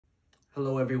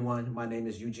Hello, everyone. My name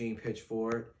is Eugene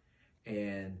Pitchford,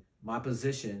 and my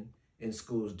position in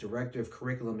school is Director of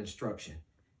Curriculum Instruction.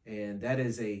 And that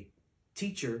is a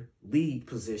teacher lead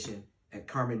position at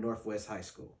Carmen Northwest High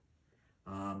School.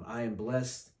 I am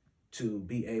blessed to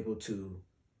be able to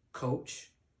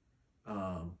coach,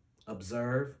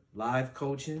 observe live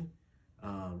coaching,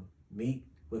 meet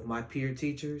with my peer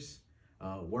teachers,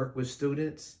 work with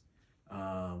students,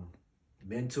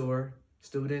 mentor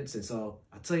students. And so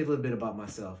I'll tell you a little bit about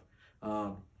myself.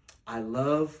 I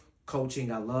love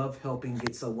coaching. I love helping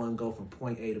get someone go from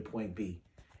point A to point B.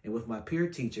 And with my peer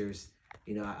teachers,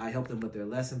 I help them with their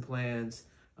lesson plans.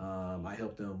 I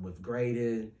help them with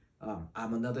grading.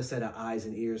 I'm another set of eyes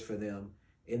and ears for them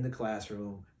in the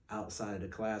classroom, outside of the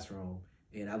classroom.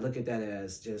 And I look at that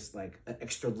as just like an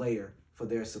extra layer for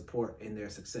their support and their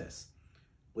success.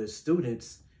 With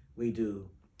students, we do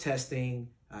testing.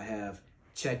 I have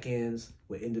check-ins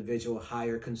with individual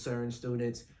higher concerned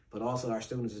students, but also our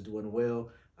students are doing well.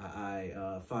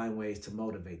 I find ways to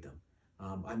motivate them.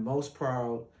 I'm most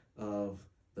proud of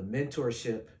the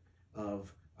mentorship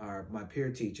of my peer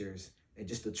teachers and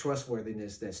just the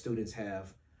trustworthiness that students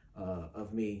have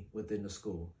of me within the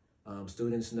school.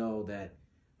 Students know that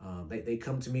they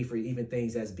come to me for even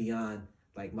things that's beyond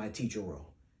like my teacher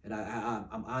role. And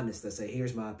I'm honest. I say,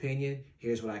 here's my opinion,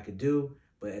 here's what I could do.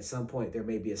 But at some point, there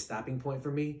may be a stopping point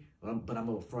for me, but I'm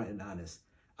upfront and honest.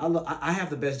 I have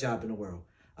the best job in the world.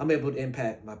 I'm able to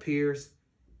impact my peers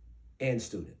and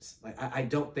students. Like I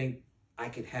don't think I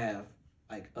could have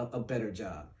like a better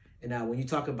job. And now when you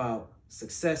talk about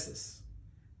successes,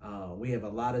 we have a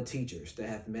lot of teachers that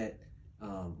have met,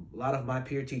 a lot of my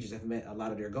peer teachers have met a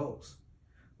lot of their goals.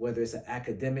 Whether it's an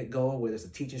academic goal, whether it's a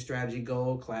teaching strategy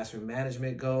goal, classroom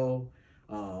management goal,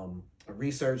 a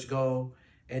research goal.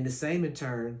 And the same in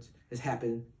turn has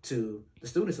happened to the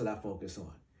students that I focus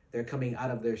on. They're coming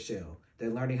out of their shell. They're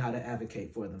learning how to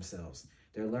advocate for themselves.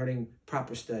 They're learning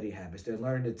proper study habits. They're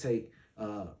learning to take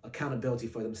accountability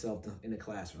for themselves in the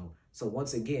classroom. So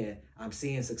once again, I'm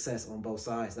seeing success on both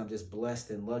sides. And I'm just blessed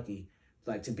and lucky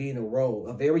like to be in a role,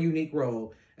 a very unique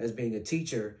role as being a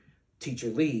teacher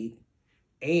lead,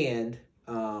 and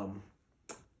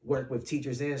work with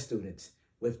teachers and students.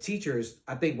 With teachers,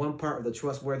 I think one part of the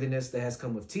trustworthiness that has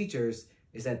come with teachers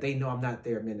is that they know I'm not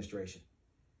their administration.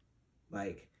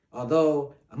 Like,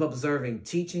 although I'm observing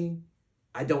teaching,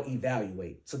 I don't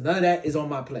evaluate. So none of that is on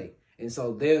my plate. And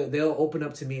so they'll open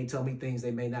up to me and tell me things they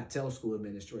may not tell school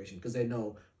administration because they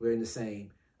know we're in the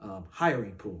same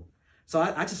hiring pool. So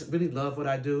I just really love what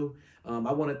I do. I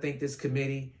want to thank this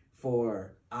committee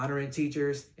for honoring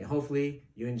teachers, and hopefully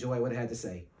you enjoy what I had to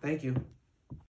say. Thank you.